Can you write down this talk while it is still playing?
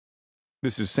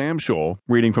This is Sam Scholl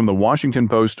reading from the Washington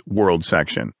Post World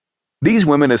section. These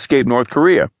women escaped North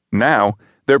Korea. Now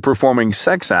they're performing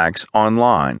sex acts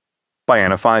online. By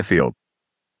Anna Fifield.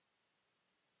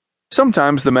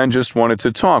 Sometimes the men just wanted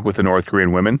to talk with the North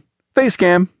Korean women. Face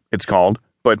cam, it's called,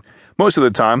 but most of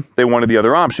the time they wanted the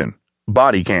other option,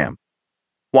 body cam.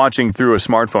 Watching through a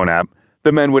smartphone app,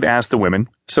 the men would ask the women,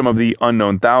 some of the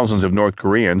unknown thousands of North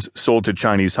Koreans sold to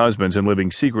Chinese husbands and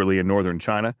living secretly in northern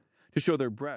China, to show their breasts.